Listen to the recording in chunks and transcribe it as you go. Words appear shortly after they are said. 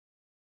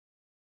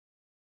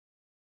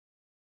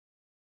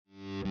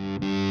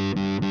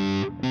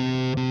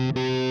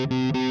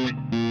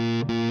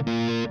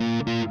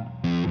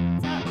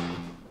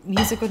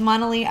Music with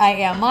Monali. I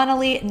am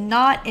Monali,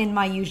 not in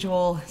my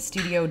usual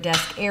studio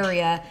desk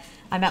area.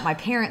 I'm at my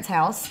parents'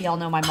 house. Y'all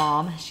know my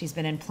mom. She's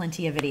been in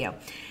plenty of video.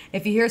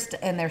 If you hear,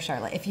 and there's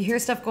Charlotte. If you hear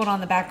stuff going on in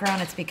the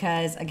background, it's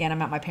because, again,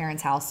 I'm at my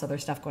parents' house, so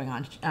there's stuff going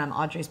on.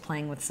 Audrey's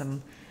playing with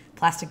some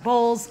plastic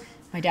bowls.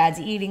 My dad's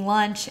eating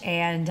lunch,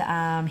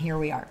 and here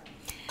we are.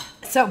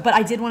 So, but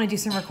I did want to do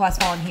some requests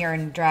while I'm here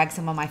and drag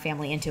some of my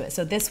family into it.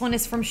 So this one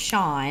is from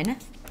Sean.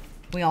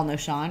 We all know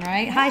Sean,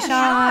 right? Yeah, Hi,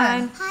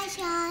 Sean. Hi,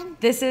 Sean.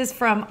 This is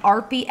from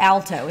Arpi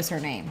Alto is her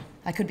name.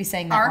 I could be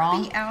saying that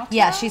wrong. Arpi Alto?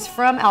 Yeah, she's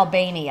from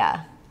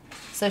Albania.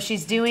 So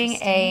she's doing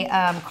a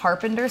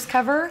Carpenter's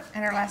cover.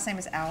 And her last name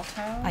is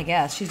Alto? I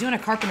guess. She's doing a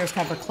Carpenter's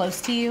cover, Close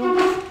to You.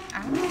 Oh,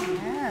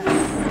 yes.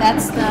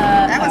 That's the...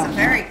 That was a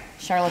very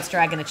Charlotte's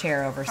dragging a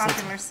chair over.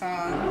 popular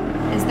song.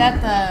 Is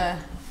that the...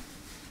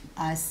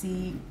 I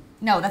see...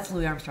 No, that's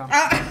Louis Armstrong.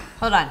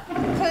 Hold on.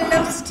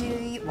 Close to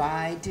you,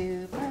 why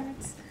do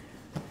birds...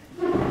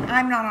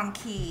 I'm not on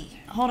key.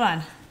 Hold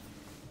on.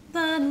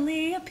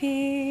 Suddenly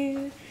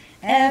appear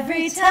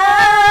every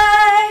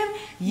time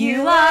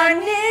you are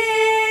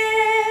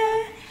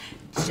near,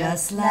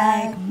 just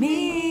like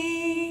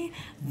me,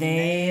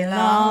 they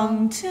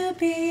long to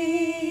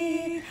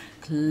be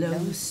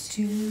close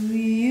to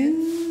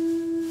you.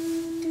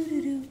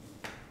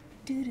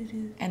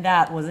 And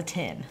that was a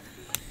 10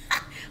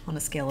 on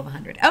a scale of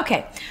 100.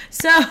 Okay,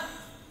 so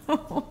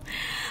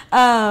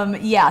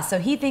yeah, so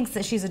he thinks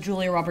that she's a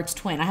Julia Roberts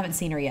twin. I haven't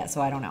seen her yet,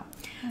 so I don't know.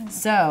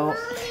 So,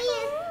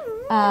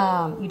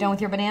 you done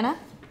with your banana?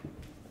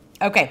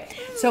 Okay,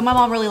 so my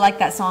mom really liked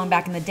that song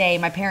back in the day.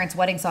 My parents'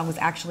 wedding song was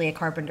actually a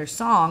Carpenter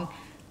song,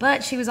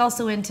 but she was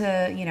also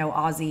into, you know,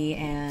 Ozzy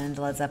and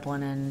Led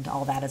Zeppelin and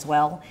all that as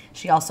well.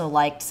 She also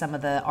liked some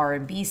of the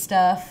R&B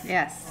stuff.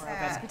 Yes.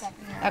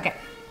 Okay.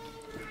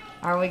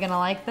 Are we gonna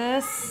like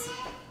this?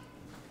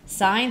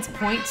 Signs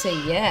point to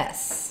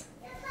yes.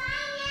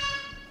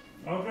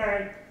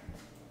 Okay.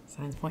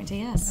 Signs point to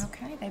yes.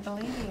 Okay, they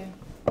believe you.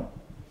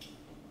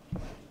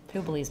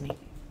 Who believes me?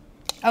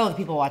 Oh, the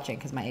people watching,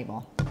 because my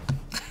A-ball.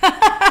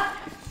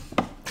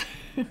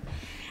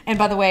 And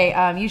by the way,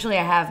 usually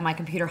I have my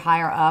computer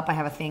higher up. I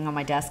have a thing on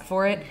my desk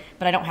for it,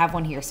 but I don't have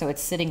one here, so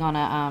it's sitting on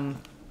a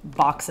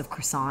box of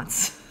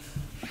croissants.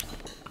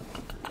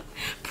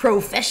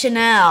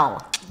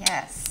 Professional.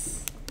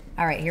 Yes.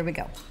 All right, here we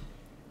go.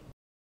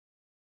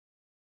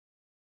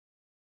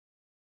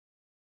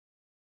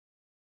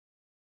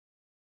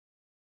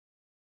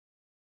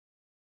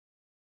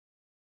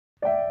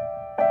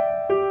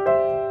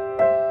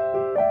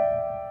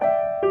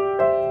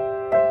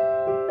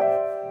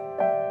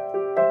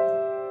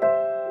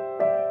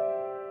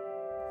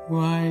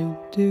 Why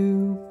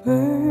do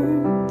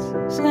birds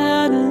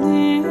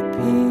suddenly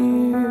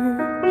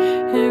appear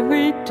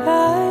every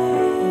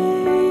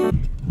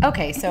time?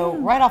 Okay, so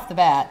right off the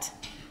bat,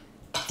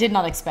 did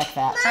not expect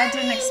that. I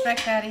didn't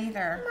expect that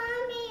either.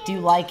 Do you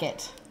like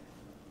it?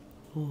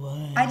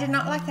 I did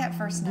not like that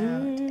first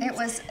note.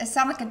 It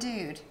sounded like a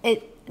dude.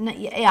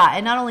 Yeah,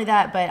 and not only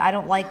that, but I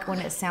don't like when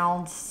it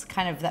sounds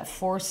kind of that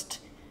forced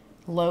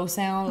low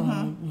sound.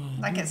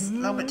 Like it's a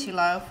little bit too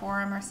low for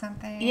him or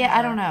something. Yeah,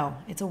 I don't know.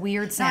 It's a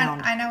weird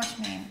sound. I know what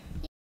you mean.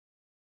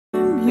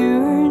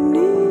 You're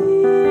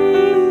near,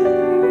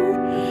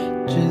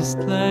 just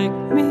like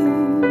me.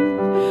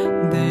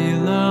 They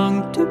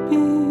long to be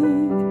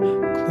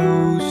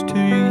close to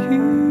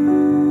you.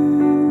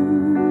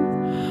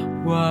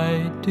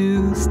 Why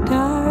do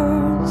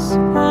stars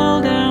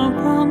fall down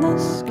from the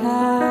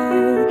sky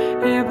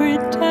every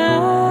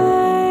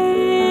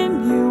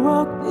time you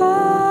walk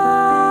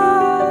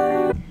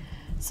by?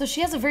 So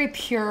she has a very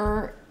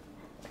pure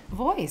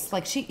voice.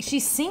 Like she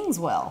sings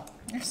well.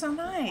 You're so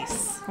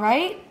nice.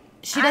 Right?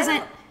 She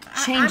doesn't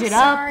change it I'm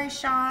up. sorry,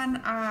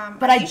 Sean.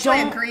 But I I usually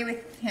don't agree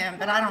with him,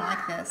 but I don't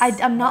like this.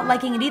 I'm not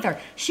liking it either.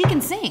 She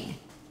can sing,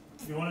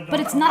 but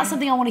it's not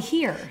something I want to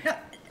hear. No,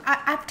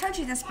 I've told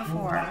you this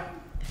before.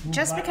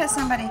 Just because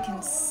somebody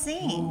can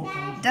sing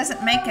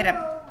doesn't make it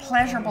a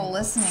pleasurable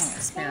listening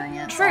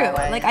experience. True.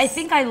 Always. Like I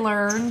think I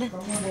learned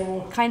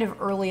kind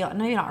of early on,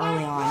 maybe not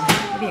early on,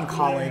 maybe in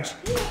college,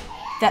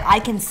 that I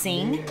can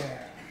sing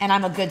and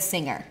I'm a good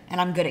singer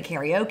and I'm good at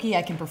karaoke,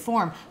 I can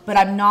perform, but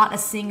I'm not a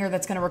singer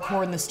that's going to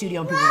record in the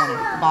studio and people want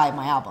to buy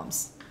my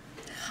albums.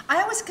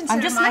 I always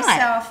consider just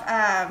myself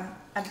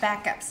a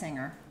backup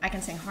singer. I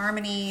can sing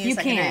harmonies. You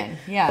I can,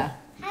 yeah.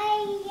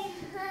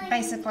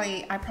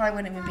 Basically, I probably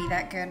wouldn't even be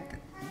that good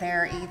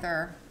there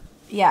either.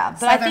 Yeah,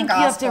 but I Southern think you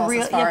have to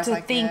gospels as far as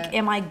I think, get.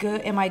 am I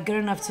good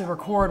enough to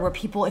record where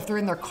people, if they're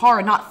in their car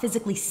and not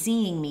physically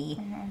seeing me,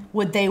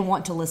 would they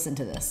want to listen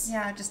to this?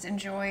 Yeah, just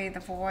enjoy the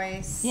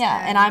voice.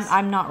 Yeah, and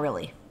I'm not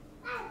really.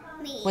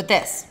 Me. With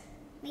this.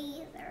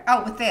 Me either.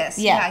 Oh, with this.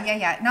 Yeah.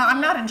 Yeah. No,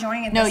 I'm not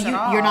enjoying it. No, this at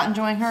all. you're not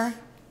enjoying her?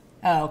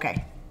 Oh,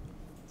 okay.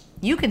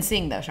 You can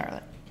sing though,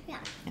 Charlotte. Yeah.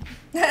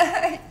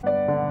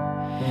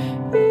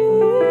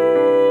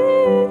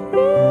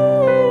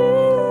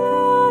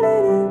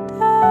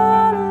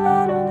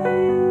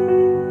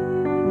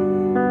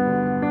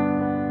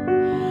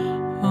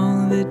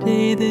 On the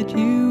day that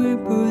you were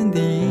born,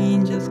 the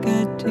angels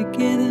got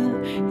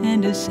together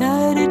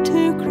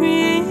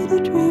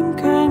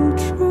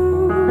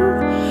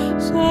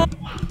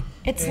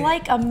It's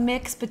like a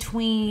mix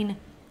between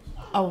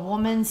a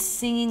woman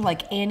singing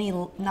like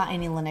not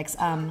Annie Lennox,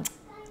 Anne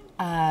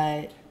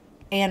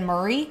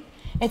Murray.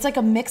 It's like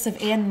a mix of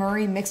Anne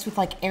Murray mixed with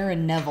like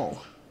Aaron Neville.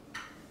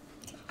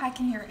 I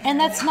can hear it. And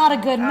that's not a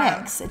good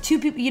mix. Two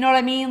people, you know what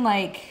I mean?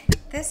 Like,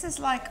 this is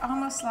like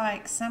almost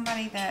like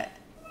somebody that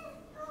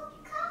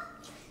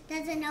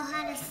Doesn't know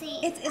how to sing.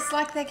 it's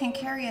like they can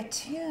carry a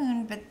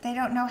tune, but they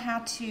don't know how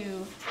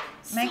to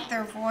make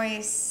their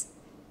voice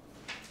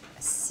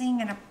sing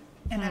in a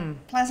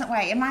pleasant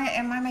way. Am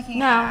I making?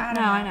 no, I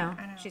don't I know.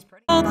 She's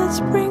pretty. All the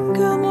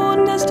sprinkle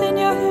moon dust in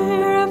your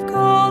hair of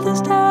gold, the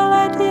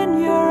starlight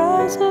in your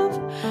eyes of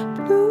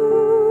blue.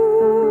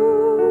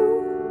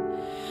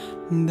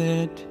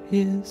 That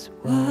is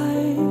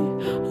why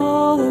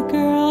all the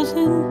girls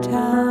in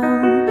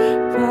town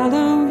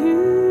follow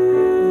you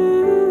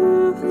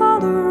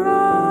all around.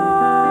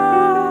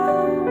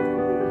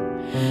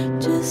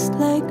 Just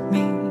like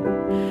me,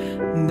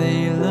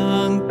 they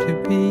long to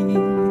be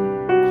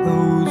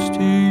close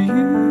to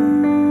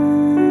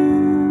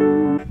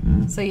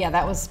you. So yeah,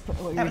 that was what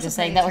you were was just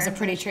a saying. pretty That was a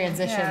pretty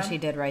transition yeah. she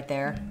did right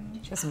there.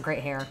 She has some great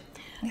hair,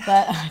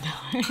 but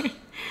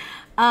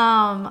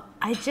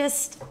I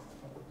just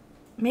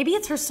maybe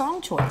it's her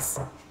song choice.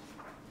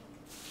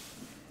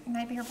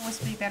 Maybe her voice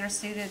would be better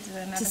suited to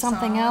another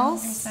something song,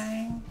 else? you're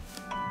saying?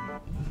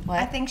 What?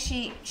 I think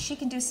she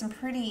can do some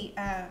pretty.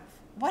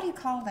 What do you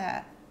call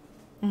that?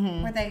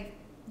 Where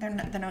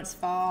the notes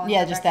fall. and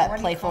Yeah, go just back. that What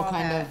do you playful call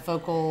kind that? of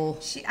vocal.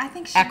 I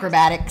think she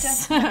acrobatics.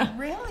 just did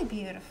really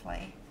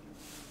beautifully.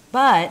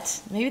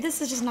 But maybe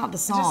this is just not the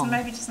song.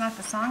 Maybe just not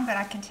the song, but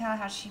I can tell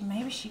how she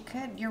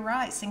could. You're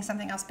right, sing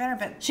something else better.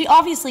 But She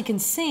obviously can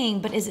sing,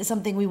 but is it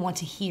something we want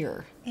to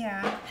hear?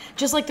 yeah,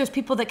 Just like there's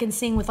people that can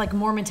sing with like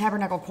Mormon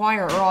Tabernacle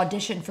Choir or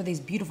audition for these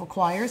beautiful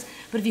choirs,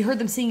 but if you heard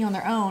them singing on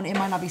their own, it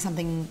might not be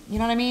something, you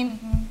know what I mean?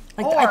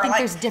 Like I think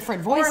there's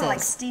different voices. Or like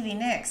Stevie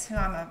Nicks, who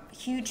I'm a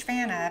huge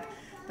fan of,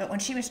 but when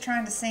she was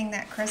trying to sing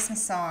that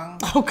Christmas song,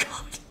 Oh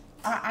God.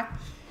 I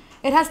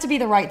It has to be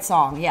the right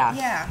song, yeah.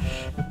 yeah,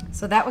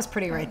 So that was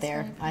pretty right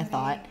there, I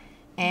thought.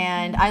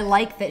 And I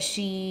like that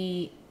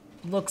she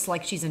looks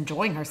like she's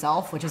enjoying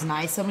herself, which is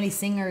nice. So many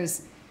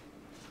singers,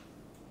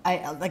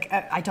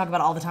 I talk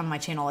about it all the time on my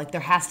channel, like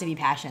there has to be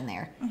passion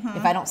there.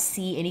 If I don't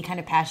see any kind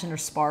of passion or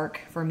spark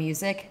for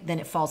music, then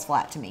it falls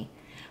flat to me.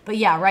 But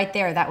yeah, right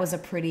there, that was a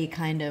pretty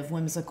kind of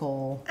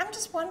whimsical. I'm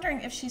just wondering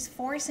if she's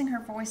forcing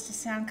her voice to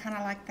sound kind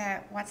of like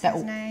that. What's That-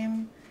 his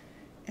name?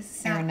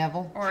 Aaron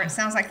Neville? Or it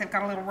sounds like they've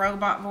got a little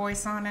robot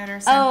voice on it or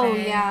Oh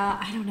something. yeah,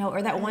 I don't know.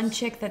 Or that one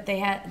chick that they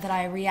had that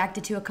I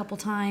reacted to a couple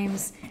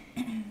times.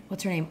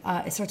 What's her name?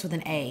 It starts with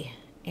an A.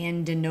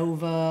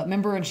 Andanova.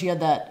 Remember when she had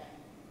that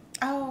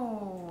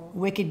Oh.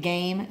 Wicked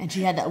Game and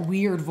she had that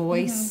weird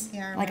voice?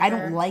 Yeah, I like I don't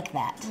remember. like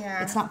that.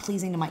 Yeah. It's not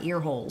pleasing to my ear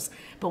holes.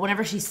 But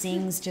whenever she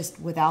sings just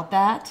without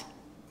that,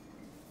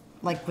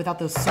 like without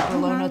those super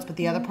low notes, but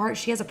the other part,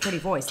 she has a pretty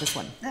voice. This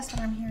one, That's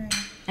what I'm hearing.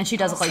 and she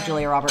does look like Also.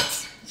 Julia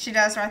Roberts, She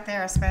does right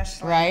there,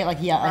 especially. right? Like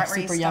yeah, like Right where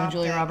you super young stopped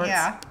Julia it. Roberts.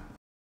 Yeah.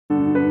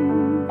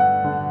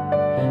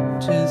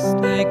 Just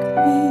like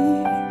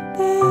me,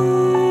 they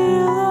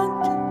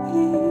long to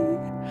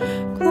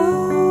be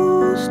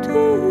close to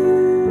you.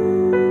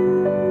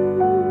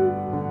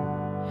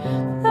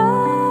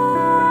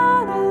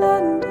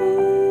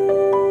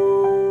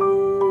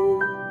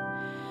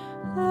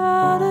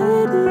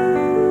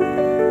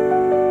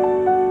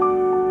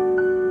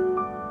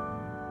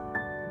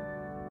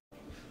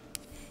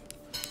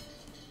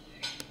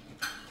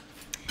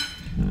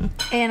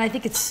 And I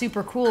think it's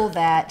super cool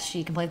that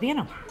she can play the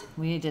piano.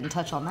 We didn't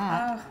touch on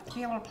that. Oh, to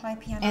be able to play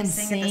piano And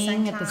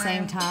sing at the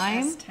same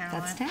time. That's talent.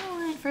 That's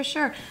talent for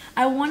sure.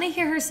 I want to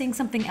hear her sing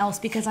something else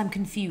because I'm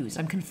confused.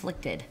 I'm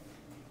conflicted.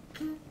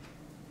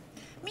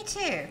 Me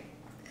too.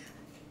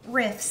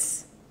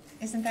 Riffs.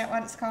 Isn't that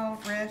what it's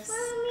called? Riffs?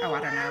 Oh,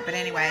 I don't know. But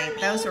anyway,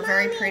 those were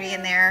very pretty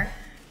in there.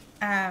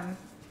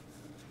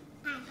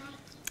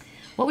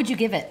 What would you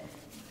give it?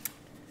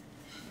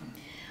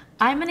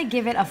 I'm going to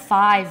give it a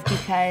 5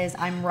 because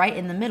I'm right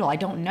in the middle. I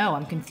don't know.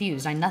 I'm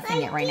confused. I'm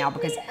nothing it right now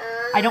because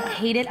I don't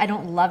hate it. I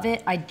don't love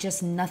it. I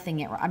just nothing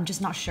it. I'm just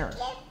not sure.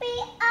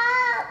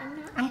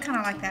 I'm kind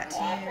of like that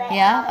too.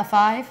 Yeah, a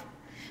 5?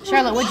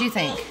 Charlotte, what'd you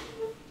think?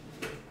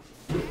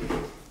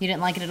 You didn't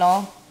like it at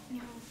all?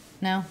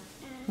 No?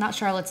 Not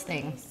Charlotte's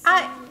thing.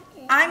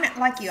 I'm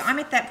like you. I'm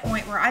at that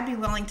point where I'd be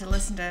willing to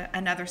listen to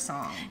another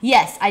song.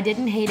 Yes, I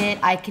didn't hate it.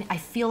 I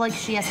feel like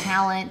she has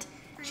talent.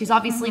 She's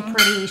obviously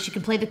pretty. She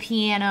can play the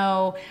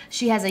piano.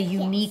 She has a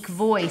unique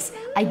voice.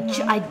 I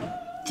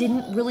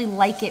didn't really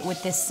like it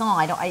with this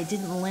song. It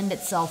didn't lend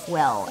itself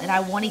well. And I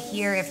want to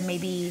hear if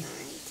maybe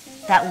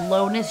that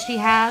lowness she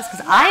has,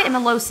 because I am a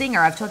low singer.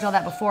 I've told y'all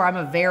that before. I'm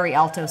a very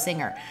alto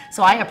singer.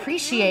 So I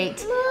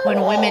appreciate when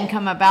women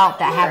come about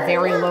that have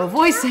very low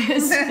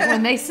voices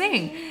when they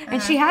sing.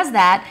 And she has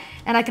that,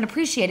 and I can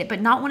appreciate it, but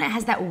not when it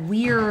has that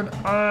weird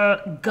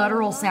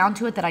guttural sound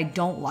to it that I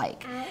don't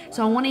like.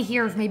 So I want to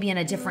hear if maybe in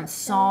a different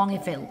song,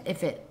 if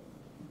it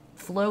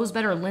flows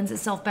better, or lends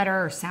itself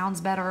better, or sounds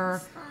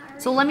better.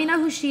 So let me know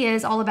who she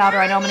is, all about her.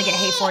 I know I'm going to get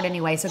hate for it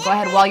anyway. So go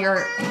ahead, while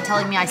you're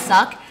telling me I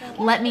suck,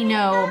 let me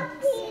know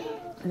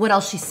what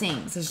else she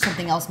sings. Is there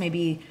something else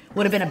maybe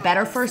would have been a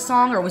better first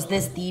song, or was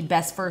this the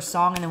best first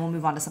song, and then we'll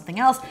move on to something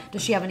else?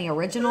 Does she have any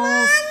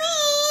originals?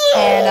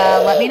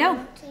 And let me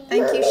know.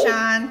 Thank you,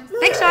 Sean.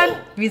 Thanks, Sean.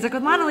 Music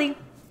with Monali.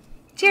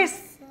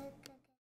 Cheers.